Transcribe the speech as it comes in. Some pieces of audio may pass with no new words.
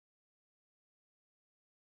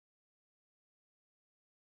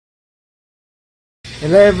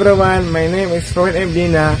Hello everyone, my name is Rowan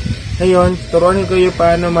Eblina. Ngayon, turuanin ko yung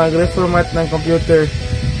paano mag-reformat ng computer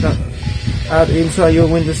at install yung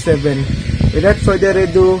Windows 7. Without further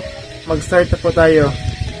ado, mag-start na po tayo.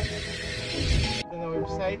 Ito na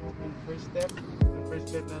website, first step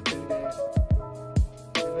natin is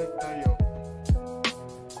select tayo.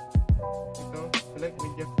 Ito, select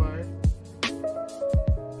media file.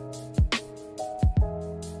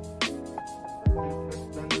 Press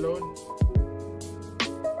download.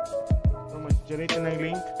 Mag-generate na ng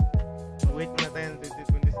link. Wait na tayo ng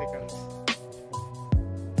 20 seconds.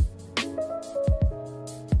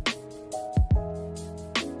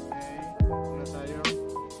 Okay, muna tayo.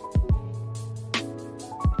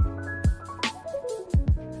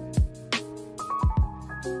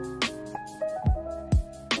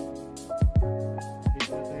 Wait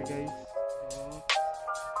na tayo guys.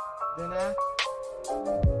 Diyan na.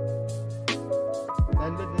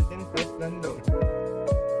 Download natin, press download.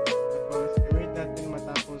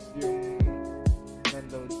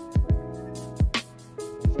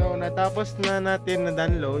 So, natapos na natin na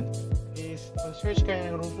download is search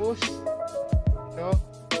kayo ng Rufus. Ito.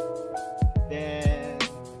 Then,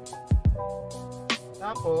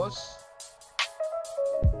 tapos,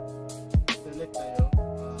 select tayo.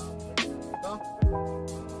 Ito.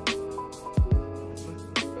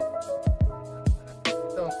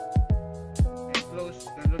 Ito. And close.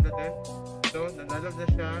 Download natin. Ito. Download na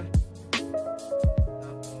siya.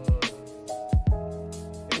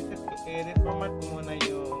 I-reformat ko muna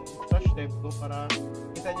yung flash drive ko para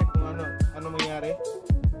kita niyo kung ano mangyari,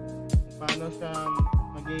 paano siya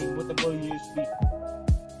maging bootable USB.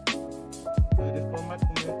 So, reformat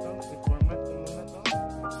ko muna ito. Reformat ko muna ito.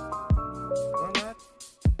 Format.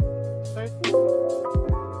 Start.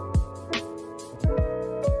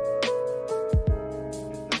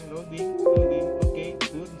 Loading. Okay,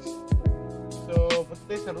 good. So, punta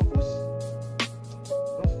tayo sa Rufus.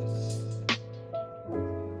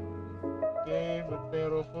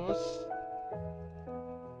 Rufus.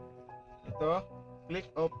 Ito, click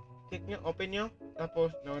nyo, open nyo,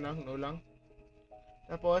 tapos no lang.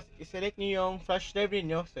 Tapos i-select nyo yung flash drive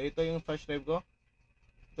niyo. So ito yung flash drive ko.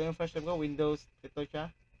 Windows, ito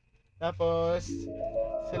siya. Tapos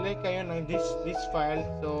select kayo ng this file.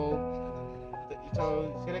 So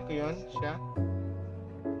select ko yun siya.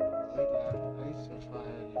 Wait lang, ISO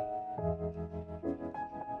file.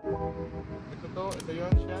 Ito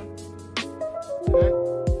yun siya. Select.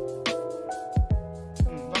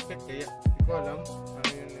 Bakit kaya? Hindi ko alam.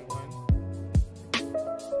 Ano yun yung one?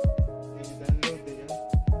 I-download na yan.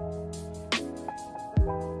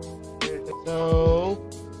 So,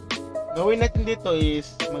 gawin natin dito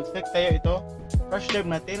is mag-select tayo ito. Flash drive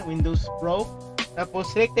natin, Windows Pro. Tapos,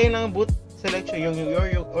 select tayo ng boot selection,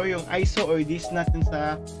 yung ISO or disk natin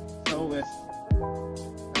sa OS.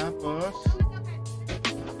 Tapos,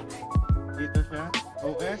 dito siya,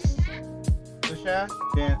 OS. Siya,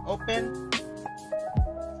 then open,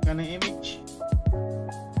 scan ng image,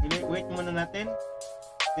 wait muna natin,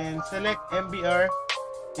 then select MBR,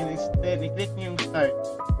 then i-click nyo yung start.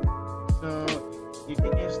 So i-click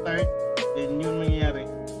nyo yung start, then yun mangyayari,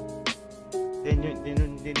 then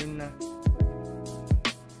yun na.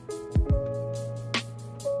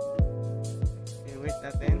 Okay, wait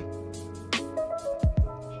natin.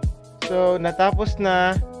 So natapos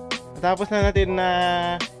na natin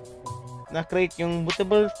na create yung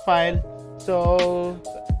bootable file. So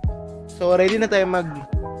ready na tayo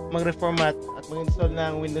mag-reformat at mag-install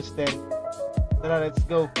ng Windows 10. Tara, let's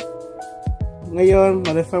go. Ngayon,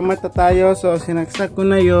 mag-reformat na tayo. So sinaksak ko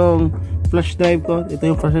na yung flash drive ko.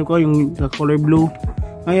 Ito yung flash drive ko, yung color blue.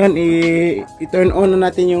 Ngayon, i-turn on na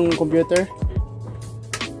natin yung computer.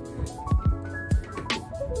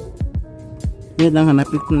 Ngayon lang,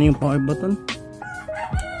 hanapin ko na yung power button.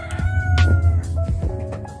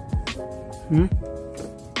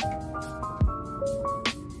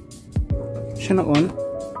 Siya na on.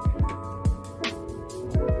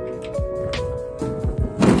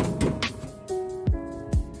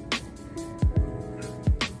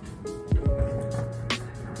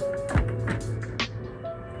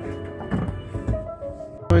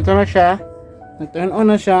 So ito na siya. Nag-turn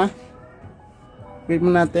on na siya. Wait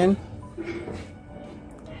mo natin.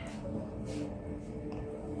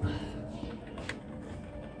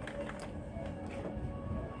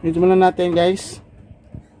 Dito muna natin guys.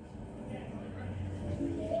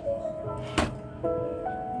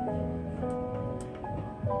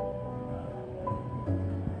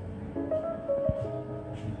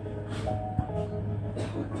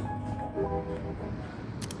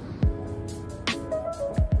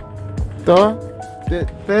 Ito,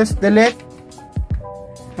 press delete.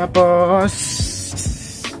 Tapos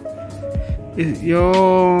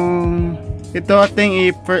yung ito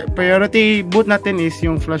ating priority boot natin is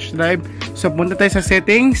yung flash drive. So punta tayo sa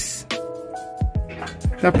settings,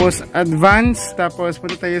 tapos advanced, tapos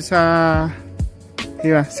punta tayo sa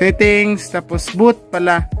settings, tapos boot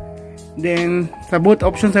pala, then sa boot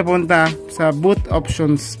options ay punta sa boot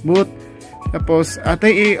options, boot, tapos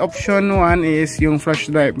ating option 1 is yung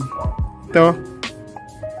flash drive.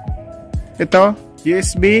 Ito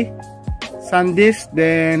USB, SanDisk,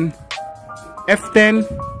 then F10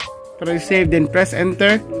 para save, then press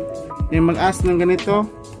enter, then mag-ask ng ganito,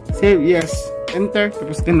 save, yes, enter,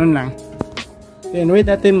 tapos ganun lang. Then wait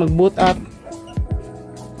natin mag-boot up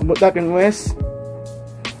yung OS,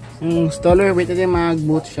 yung installer, wait natin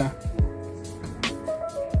mag-boot siya.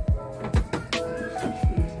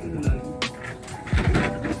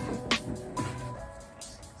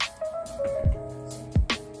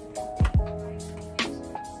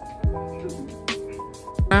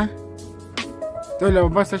 Ito,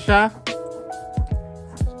 labas na siya.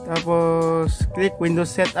 Tapos click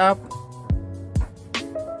Windows Setup.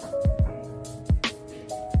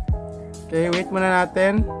 Okay, wait muna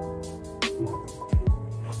natin.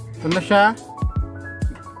 Ito na siya.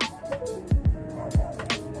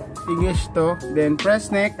 Taglish to. Then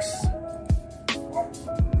press next.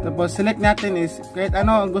 Tapos select natin is kahit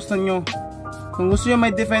ano ang gusto nyo. Kung gusto nyo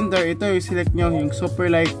may Defender, ito yung select nyo, yung Super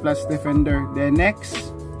Light plus Defender. Then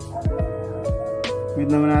next. Wait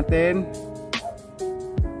naman natin.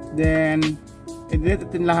 Then i-delete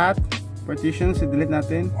natin lahat. Partitions, i-delete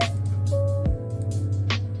natin.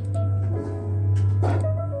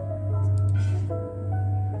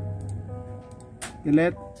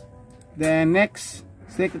 Delete. Then next.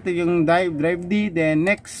 Select natin yung drive D. Then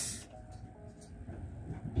next.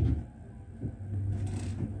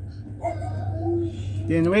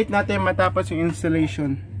 Then wait natin matapos yung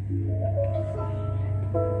installation.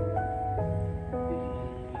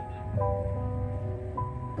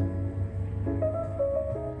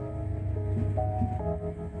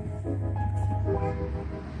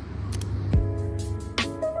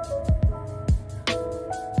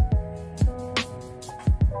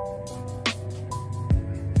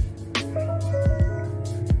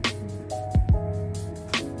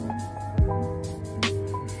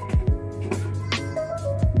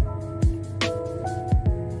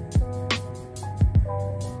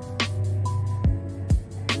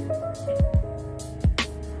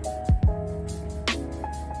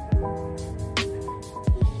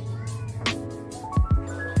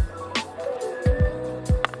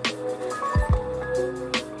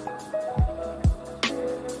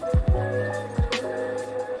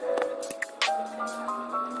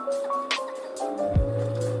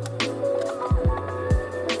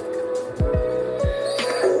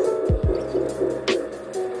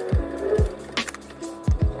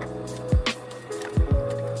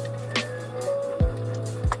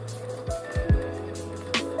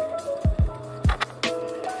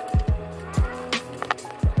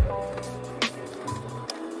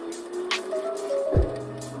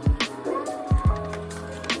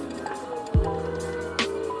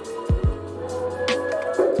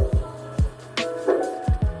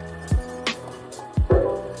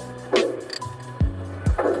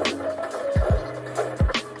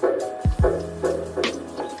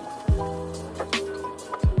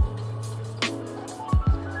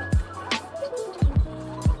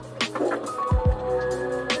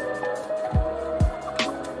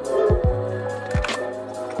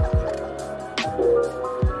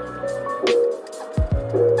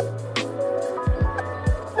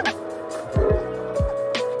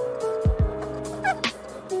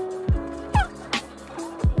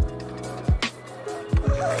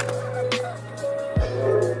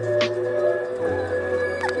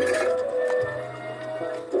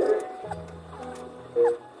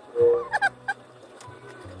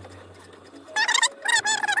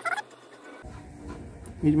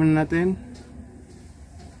 Wait muna natin.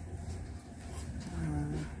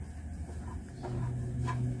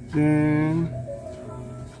 Then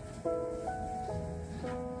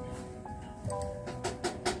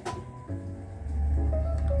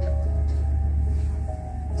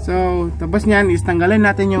so tapos niyan is tanggalin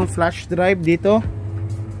natin yung flash drive dito.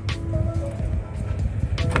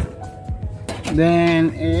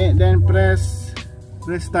 Then press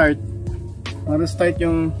restart. Ma-restart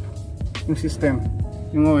yung system,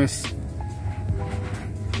 yung OS.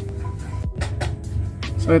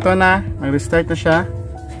 So ito na, mag-restart na siya.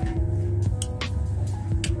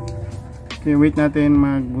 Okay, wait natin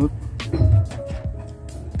mag-boot.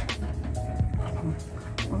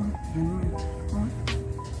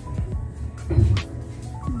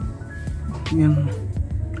 Yan.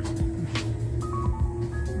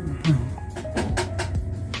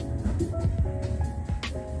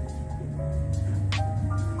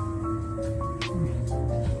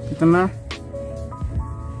 Ito na.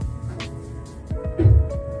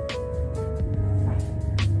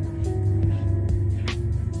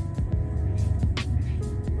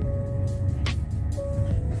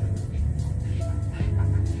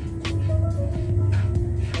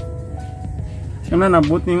 Siya na,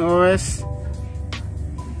 naboot na yung OS.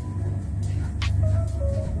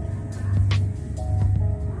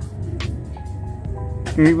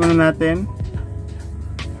 Click muna natin.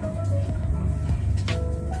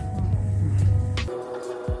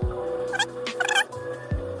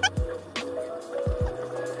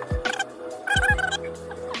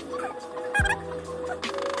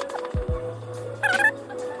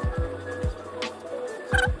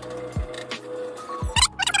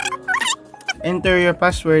 Enter your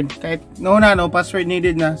password. Kahit no password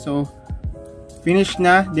needed na. So finish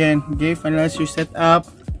na. Then okay, finalize your setup.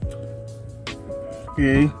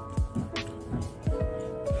 Okay.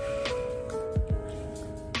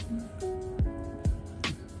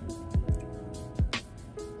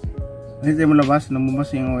 Hindi tayo malabas.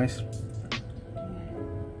 Namubas yung OS.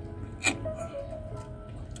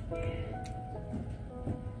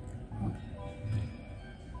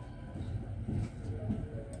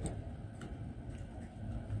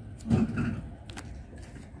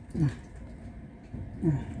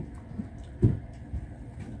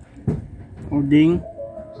 Holding.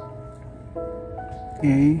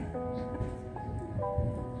 Okay.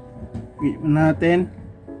 Wait natin.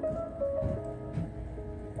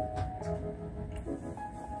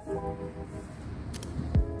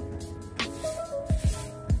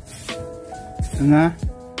 Ito na.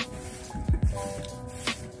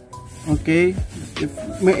 Okay.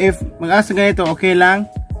 If mag-asa ganito, okay lang.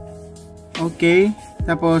 Okay.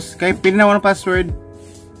 Tapos, kahit pili na walang password.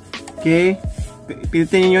 Okay.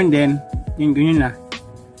 Pilitin nyo yun din. Yun, ganyan na.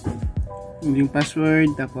 Yung password.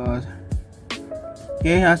 Tapos,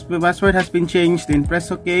 okay. Password has been changed. Then, press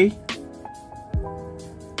okay.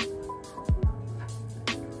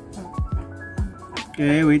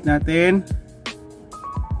 Okay. Wait natin.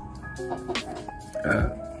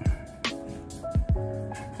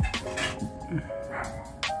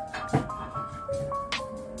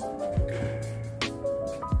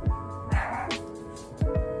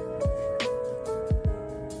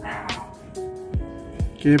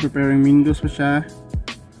 Okay, preparing Windows pa siya.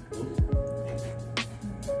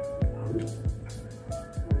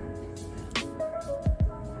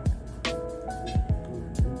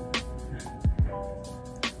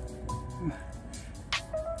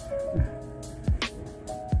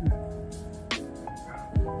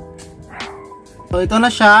 So ito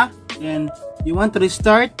na siya. Then you want to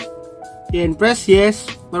restart. Then press yes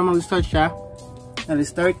para mag-restart siya. Na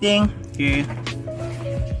restarting. Okay.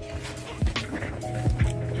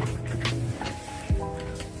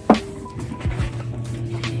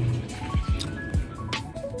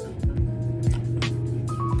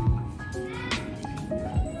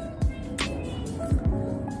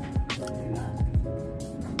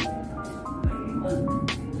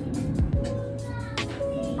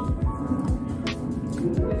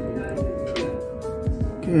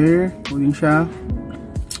 Okay, pwedeng siya.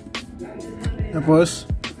 Tapos,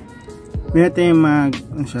 may natin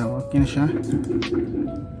ano siya, okay na siya.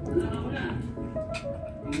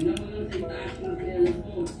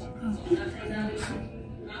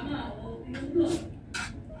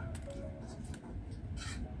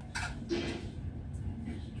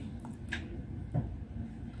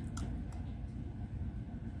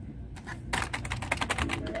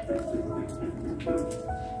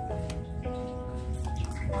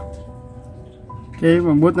 Okay,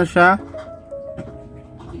 mag-boot na siya.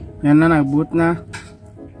 Yan na, nag-boot na.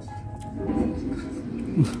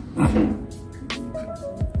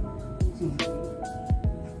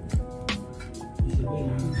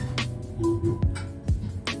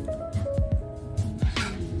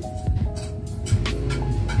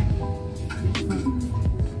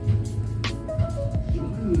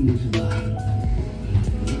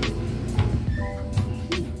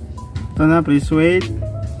 Ito na, please wait.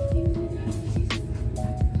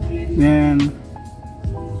 Then,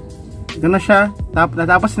 ito na siya.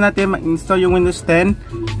 Tapos natin mag-install yung Windows 10.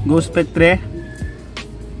 Go Spectre.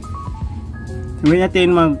 Sabihin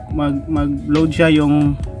natin mag-load siya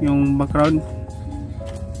yung background.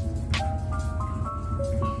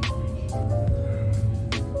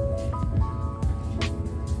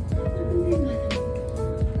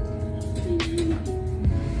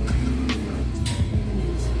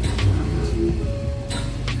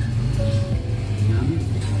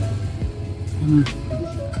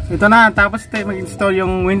 Ito na, tapos tayo mag-install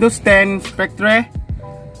yung Windows 10 Spectre.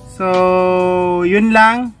 So, yun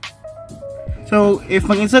lang. So, if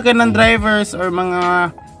mag-install kayo ng drivers or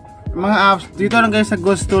mga apps, dito lang kayo sa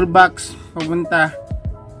Ghost Toolbox pupunta.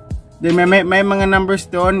 Then may mga numbers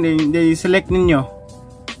doon, they select ninyo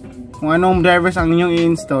kung anong drivers ang inyong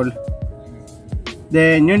i-install.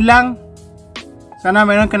 Then, yun lang. Sana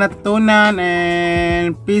mayroon ka natutunan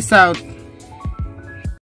and peace out.